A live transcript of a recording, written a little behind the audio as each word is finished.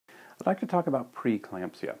I'd like to talk about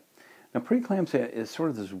preeclampsia. Now, preeclampsia is sort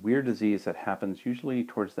of this weird disease that happens usually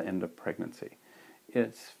towards the end of pregnancy.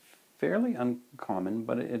 It's fairly uncommon,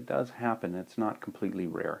 but it does happen. It's not completely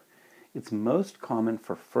rare. It's most common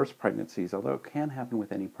for first pregnancies, although it can happen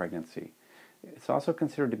with any pregnancy. It's also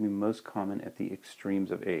considered to be most common at the extremes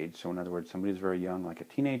of age. So in other words, somebody who's very young, like a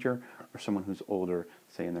teenager, or someone who's older,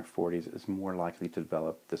 say in their 40s, is more likely to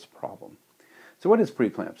develop this problem. So what is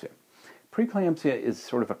preeclampsia? Preeclampsia is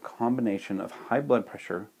sort of a combination of high blood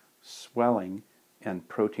pressure, swelling, and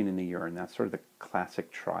protein in the urine. That's sort of the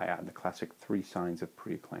classic triad, the classic three signs of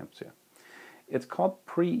preeclampsia. It's called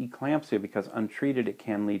preeclampsia because untreated it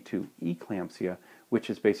can lead to eclampsia, which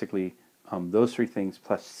is basically those three things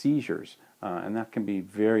plus seizures, and that can be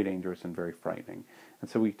very dangerous and very frightening. And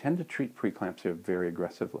so we tend to treat preeclampsia very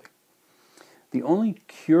aggressively. The only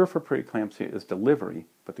cure for preeclampsia is delivery,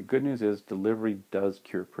 but the good news is delivery does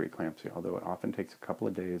cure preeclampsia, although it often takes a couple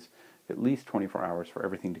of days, at least 24 hours, for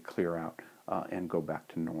everything to clear out and go back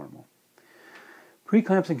to normal.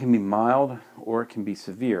 Preeclampsia can be mild or it can be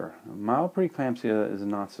severe. Mild preeclampsia is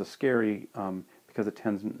not so scary because it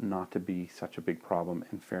tends not to be such a big problem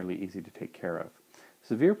and fairly easy to take care of.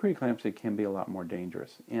 Severe preeclampsia can be a lot more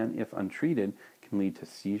dangerous, and if untreated, can lead to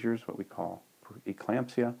seizures, what we call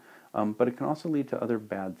eclampsia, but it can also lead to other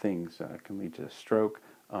bad things. It can lead to stroke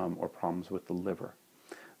or problems with the liver.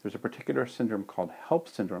 There's a particular syndrome called HELP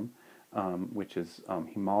syndrome, which is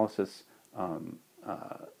hemolysis,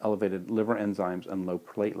 elevated liver enzymes, and low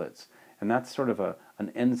platelets. And that's sort of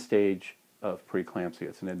an end stage of preeclampsia.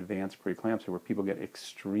 It's an advanced preeclampsia where people get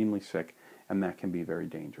extremely sick, and that can be very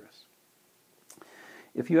dangerous.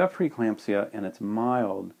 If you have preeclampsia and it's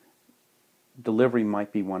mild, delivery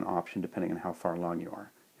might be one option depending on how far along you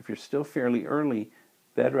are. If you're still fairly early,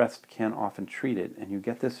 bed rest can often treat it, and you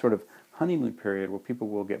get this sort of honeymoon period where people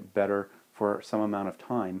will get better for some amount of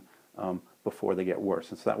time before they get worse.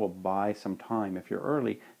 And so that will buy some time, if you're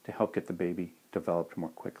early, to help get the baby developed more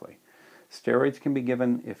quickly. Steroids can be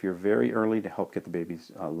given if you're very early to help get the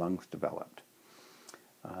baby's lungs developed.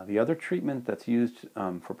 The other treatment that's used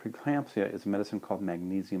for preeclampsia is a medicine called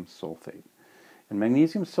magnesium sulfate. And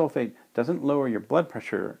magnesium sulfate doesn't lower your blood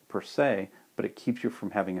pressure per se, but it keeps you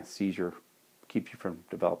from having a seizure, keeps you from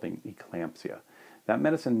developing eclampsia. That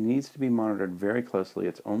medicine needs to be monitored very closely.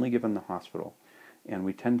 It's only given in the hospital. And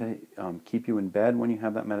we tend to keep you in bed when you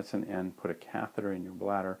have that medicine and put a catheter in your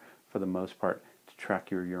bladder for the most part to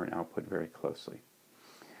track your urine output very closely.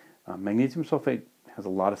 Magnesium sulfate has a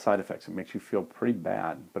lot of side effects. It makes you feel pretty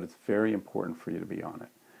bad, but it's very important for you to be on it.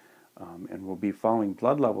 And we'll be following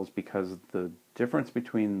blood levels because the difference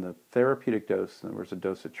between the therapeutic dose, in other words, a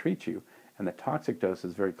dose that treats you, and the toxic dose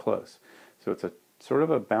is very close. So it's a sort of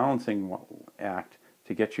a balancing act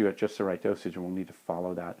to get you at just the right dosage, and we'll need to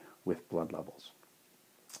follow that with blood levels.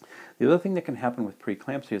 The other thing that can happen with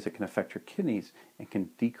preeclampsia is it can affect your kidneys and can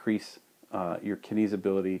decrease your kidneys'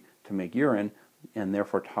 ability to make urine, and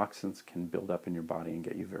therefore toxins can build up in your body and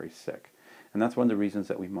get you very sick. And that's one of the reasons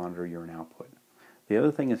that we monitor urine output. The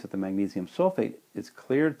other thing is that the magnesium sulfate is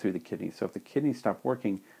cleared through the kidneys, so if the kidneys stop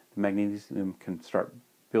working, the magnesium can start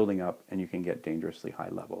building up and you can get dangerously high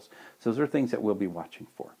levels. So those are things that we'll be watching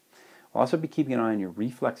for. We'll also be keeping an eye on your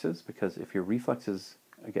reflexes, because if your reflexes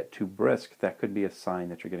get too brisk, that could be a sign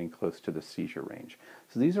that you're getting close to the seizure range.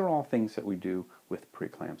 So these are all things that we do with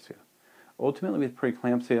preeclampsia. Ultimately, with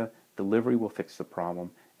preeclampsia, delivery will fix the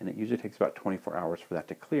problem, and it usually takes about 24 hours for that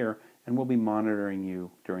to clear, and we'll be monitoring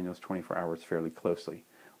you during those 24 hours fairly closely.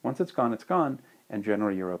 Once it's gone, and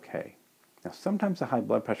generally you're okay. Now, sometimes the high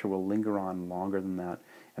blood pressure will linger on longer than that,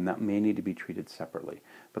 and that may need to be treated separately.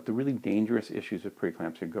 But the really dangerous issues of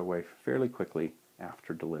preeclampsia go away fairly quickly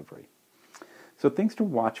after delivery. So things to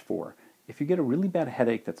watch for. If you get a really bad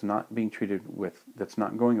headache that's not being treated with, that's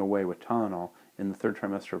not going away with Tylenol in the third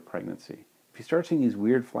trimester of pregnancy, if you start seeing these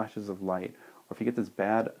weird flashes of light, or if you get this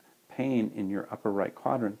bad pain in your upper right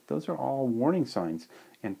quadrant, those are all warning signs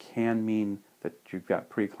and can mean that you've got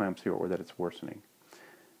preeclampsia or that it's worsening.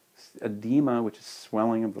 Edema, which is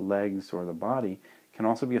swelling of the legs or the body, can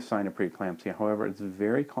also be a sign of preeclampsia. However, it's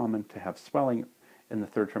very common to have swelling in the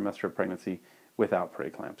third trimester of pregnancy without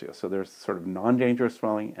preeclampsia. So there's sort of non-dangerous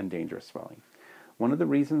swelling and dangerous swelling. One of the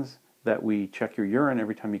reasons that we check your urine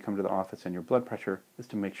every time you come to the office and your blood pressure is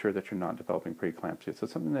to make sure that you're not developing preeclampsia. So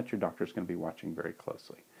it's something that your doctor is going to be watching very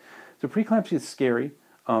closely. So preeclampsia is scary,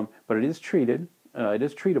 but it is treated. It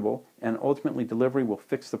is treatable, and ultimately delivery will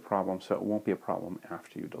fix the problem, so it won't be a problem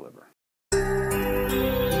after you deliver.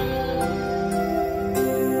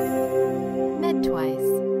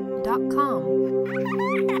 Medtwice.com